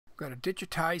going to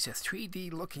digitize a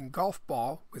 3D looking golf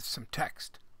ball with some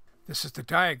text. This is the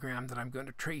diagram that I'm going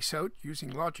to trace out using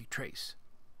Logic Trace.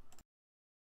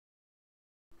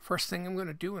 First thing I'm going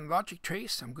to do in Logic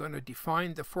Trace, I'm going to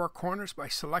define the four corners by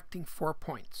selecting 4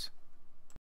 points.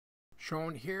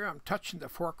 Shown here, I'm touching the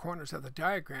 4 corners of the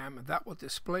diagram, and that will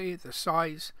display the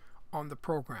size on the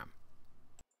program.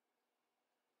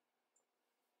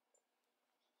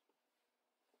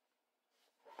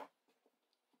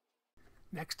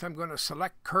 Next, I'm going to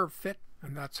select Curve Fit,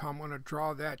 and that's how I'm going to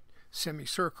draw that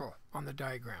semicircle on the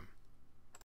diagram.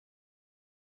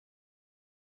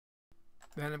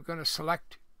 Then I'm going to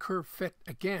select Curve Fit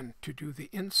again to do the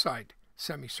inside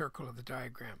semicircle of the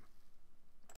diagram.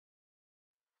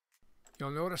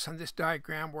 You'll notice on this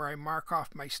diagram where I mark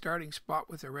off my starting spot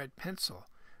with a red pencil.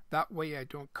 That way I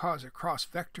don't cause a cross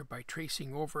vector by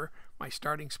tracing over my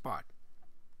starting spot.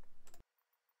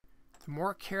 The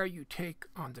more care you take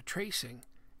on the tracing,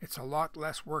 it's a lot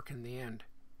less work in the end.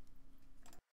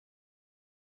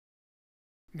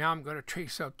 Now I'm going to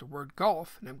trace out the word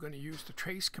golf, and I'm going to use the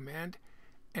trace command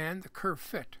and the curve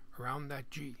fit around that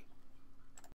G.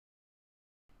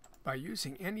 By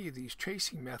using any of these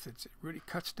tracing methods, it really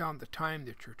cuts down the time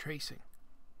that you're tracing.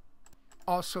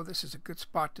 Also, this is a good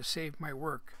spot to save my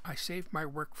work. I save my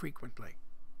work frequently.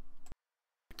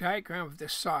 A diagram of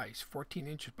this size, 14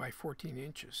 inches by 14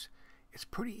 inches, it's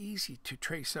pretty easy to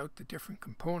trace out the different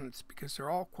components because they're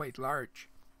all quite large.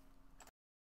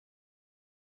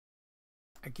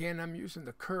 Again, I'm using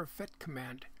the curve fit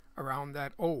command around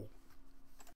that O.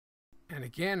 And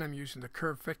again, I'm using the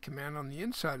curve fit command on the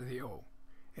inside of the O.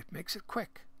 It makes it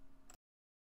quick.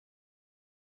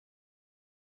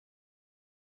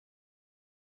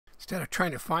 Instead of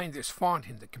trying to find this font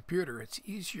in the computer, it's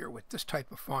easier with this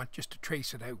type of font just to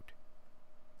trace it out.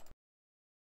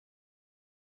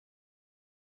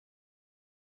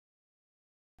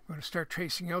 I'm going to start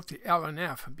tracing out the L and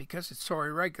F, and because it's so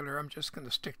irregular, I'm just going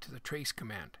to stick to the trace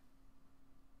command.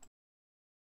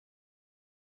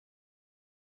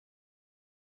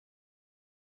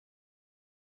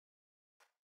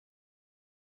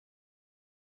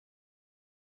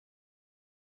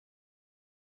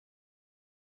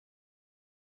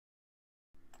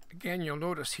 Again, you'll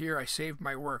notice here I saved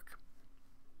my work.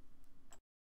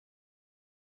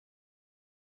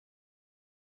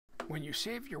 When you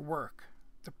save your work,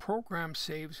 the program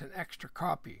saves an extra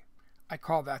copy. I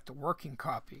call that the working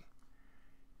copy.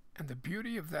 And the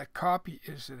beauty of that copy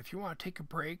is that if you want to take a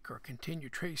break or continue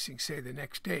tracing, say the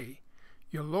next day,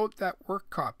 you'll load that work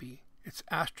copy, it's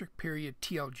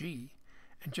 *TLG,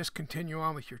 and just continue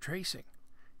on with your tracing.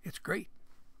 It's great.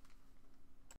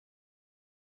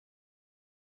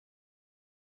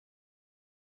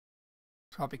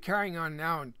 So I'll be carrying on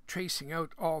now and tracing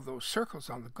out all those circles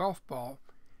on the golf ball,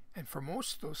 and for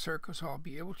most of those circles I'll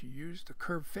be able to use the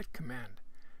curve fit command.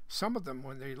 Some of them,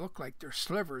 when they look like they're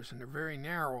slivers and they're very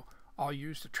narrow, I'll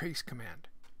use the trace command.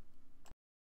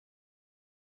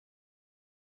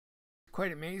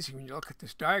 Quite amazing when you look at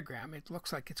this diagram. It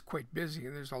looks like it's quite busy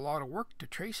and there's a lot of work to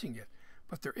tracing it,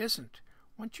 but there isn't.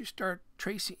 Once you start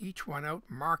tracing each one out,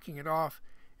 marking it off,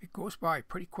 it goes by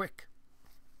pretty quick.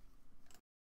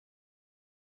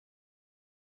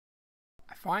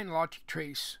 I find Logic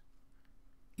Trace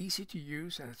easy to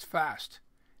use, and it's fast,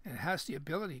 and it has the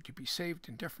ability to be saved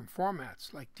in different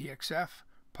formats like DXF,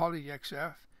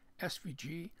 PolyDXF,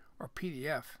 SVG, or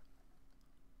PDF.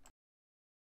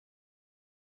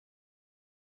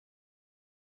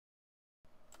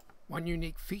 One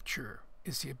unique feature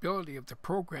is the ability of the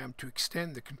program to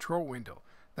extend the control window.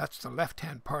 That's the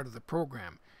left-hand part of the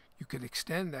program. You could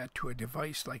extend that to a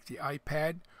device like the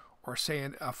iPad or say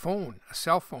a phone, a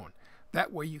cell phone.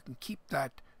 That way you can keep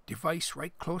that device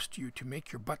right close to you to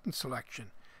make your button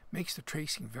selection. Makes the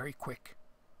tracing very quick.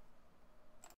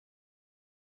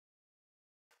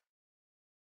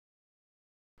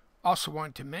 Also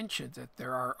wanted to mention that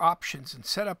there are options and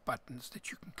setup buttons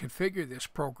that you can configure this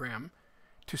program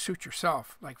to suit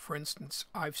yourself. Like for instance,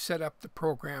 I've set up the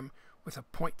program with a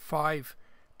 0.5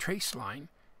 trace line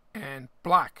and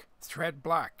black, thread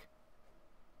black.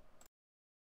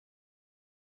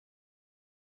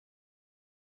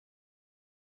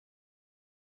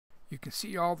 You can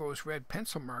see all those red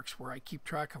pencil marks where I keep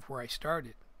track of where I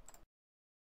started.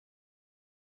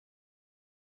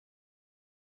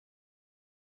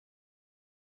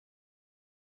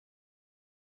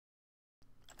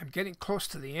 I'm getting close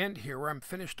to the end here where I'm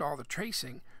finished all the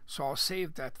tracing, so I'll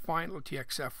save that final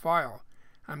TXF file.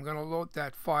 I'm going to load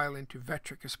that file into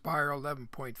Vectric Aspire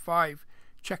 11.5,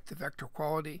 check the vector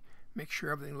quality, make sure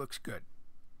everything looks good.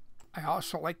 I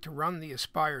also like to run the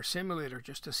Aspire simulator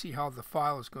just to see how the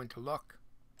file is going to look.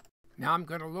 Now I'm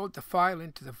going to load the file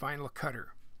into the vinyl cutter.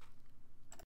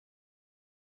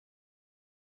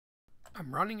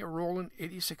 I'm running a Roland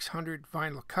 8600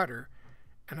 vinyl cutter,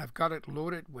 and I've got it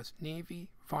loaded with navy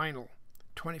vinyl,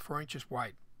 24 inches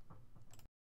wide.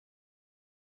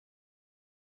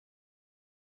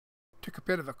 Took a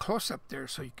bit of a close-up there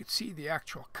so you could see the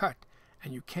actual cut,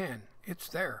 and you can. It's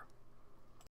there.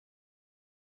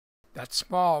 That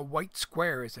small white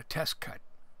square is a test cut.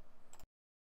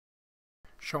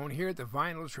 Shown here, the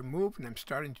vinyl is removed and I'm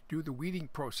starting to do the weeding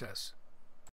process.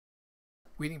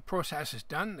 Weeding process is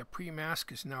done, the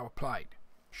pre-mask is now applied.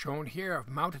 Shown here, I've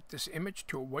mounted this image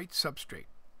to a white substrate.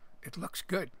 It looks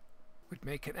good. Would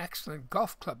make an excellent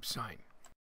golf club sign.